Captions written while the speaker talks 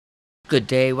Good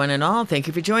day, one and all. Thank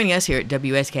you for joining us here at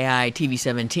WSKI TV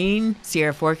 17. See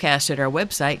our forecast at our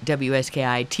website,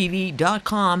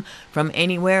 WSKITV.com, from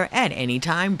anywhere at any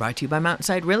time. Brought to you by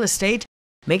Mountainside Real Estate.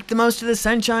 Make the most of the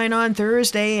sunshine on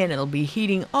Thursday, and it'll be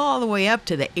heating all the way up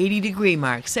to the 80-degree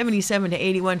mark. 77 to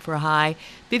 81 for a high,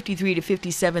 53 to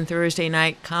 57 Thursday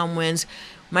night. Calm winds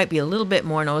might be a little bit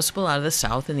more noticeable out of the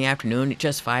south in the afternoon at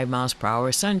just 5 miles per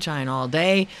hour. Sunshine all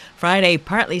day. Friday,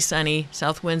 partly sunny.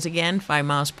 South winds again, 5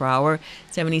 miles per hour.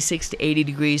 76 to 80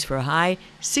 degrees for a high.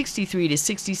 63 to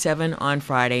 67 on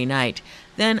Friday night.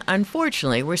 Then,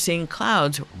 unfortunately, we're seeing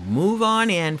clouds move on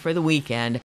in for the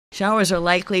weekend. Showers are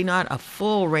likely, not a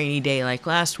full rainy day like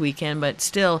last weekend, but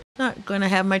still not going to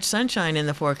have much sunshine in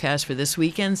the forecast for this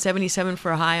weekend. 77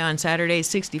 for a high on Saturday,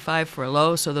 65 for a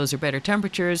low, so those are better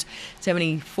temperatures.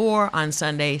 74 on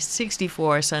Sunday,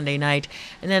 64 Sunday night,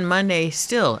 and then Monday,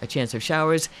 still a chance of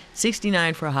showers,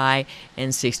 69 for a high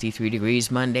and 63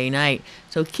 degrees Monday night.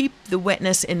 So keep the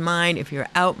wetness in mind if you're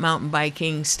out mountain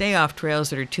biking. Stay off trails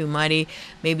that are too muddy.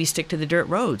 Maybe stick to the dirt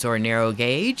roads or narrow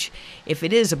gauge. If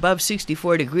it is above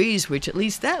 64 degrees, which at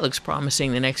least that looks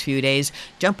promising the next few days,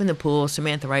 jump in the pool.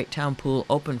 Samantha Wright Town Pool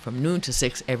open from noon to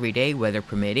 6 every day, weather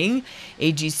permitting.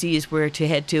 AGC is where to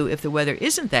head to if the weather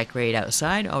isn't that great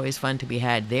outside. Always fun to be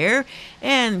had there.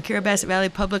 And Carrabassett Valley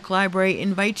Public Library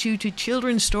invites you to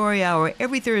Children's Story Hour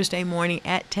every Thursday morning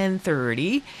at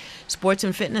 10:30. Sports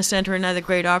and Fitness Center, another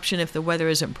great option if the weather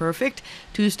isn't perfect.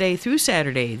 Tuesday through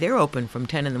Saturday, they're open from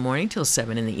 10 in the morning till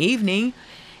 7 in the evening.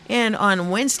 And on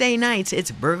Wednesday nights,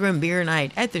 it's Burger and Beer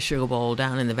Night at the Sugar Bowl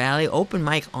down in the Valley. Open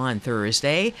mic on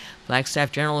Thursday.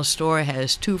 Flagstaff General Store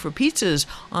has 2 for pizzas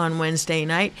on Wednesday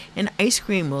night. And ice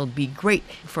cream will be great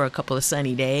for a couple of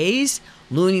sunny days.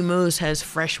 Looney Moose has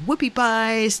fresh whoopie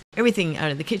pies. Everything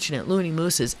out of the kitchen at Looney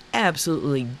Moose is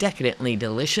absolutely decadently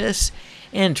delicious.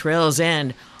 And Trails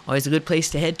End, always a good place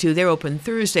to head to. They're open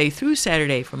Thursday through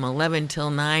Saturday from 11 till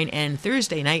 9. And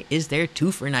Thursday night is their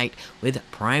 2-for night with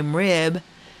prime rib.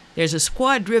 There's a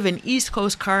squad-driven East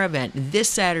Coast car event this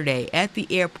Saturday at the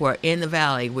airport in the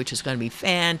Valley, which is going to be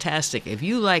fantastic. If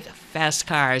you like fast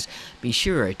cars, be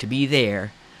sure to be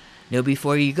there. Know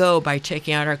before you go by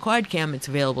checking out our quad cam. It's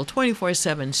available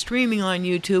 24/7 streaming on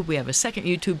YouTube. We have a second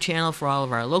YouTube channel for all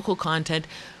of our local content.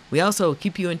 We also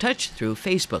keep you in touch through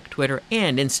Facebook, Twitter,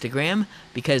 and Instagram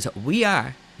because we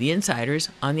are the insiders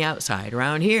on the outside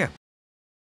around here.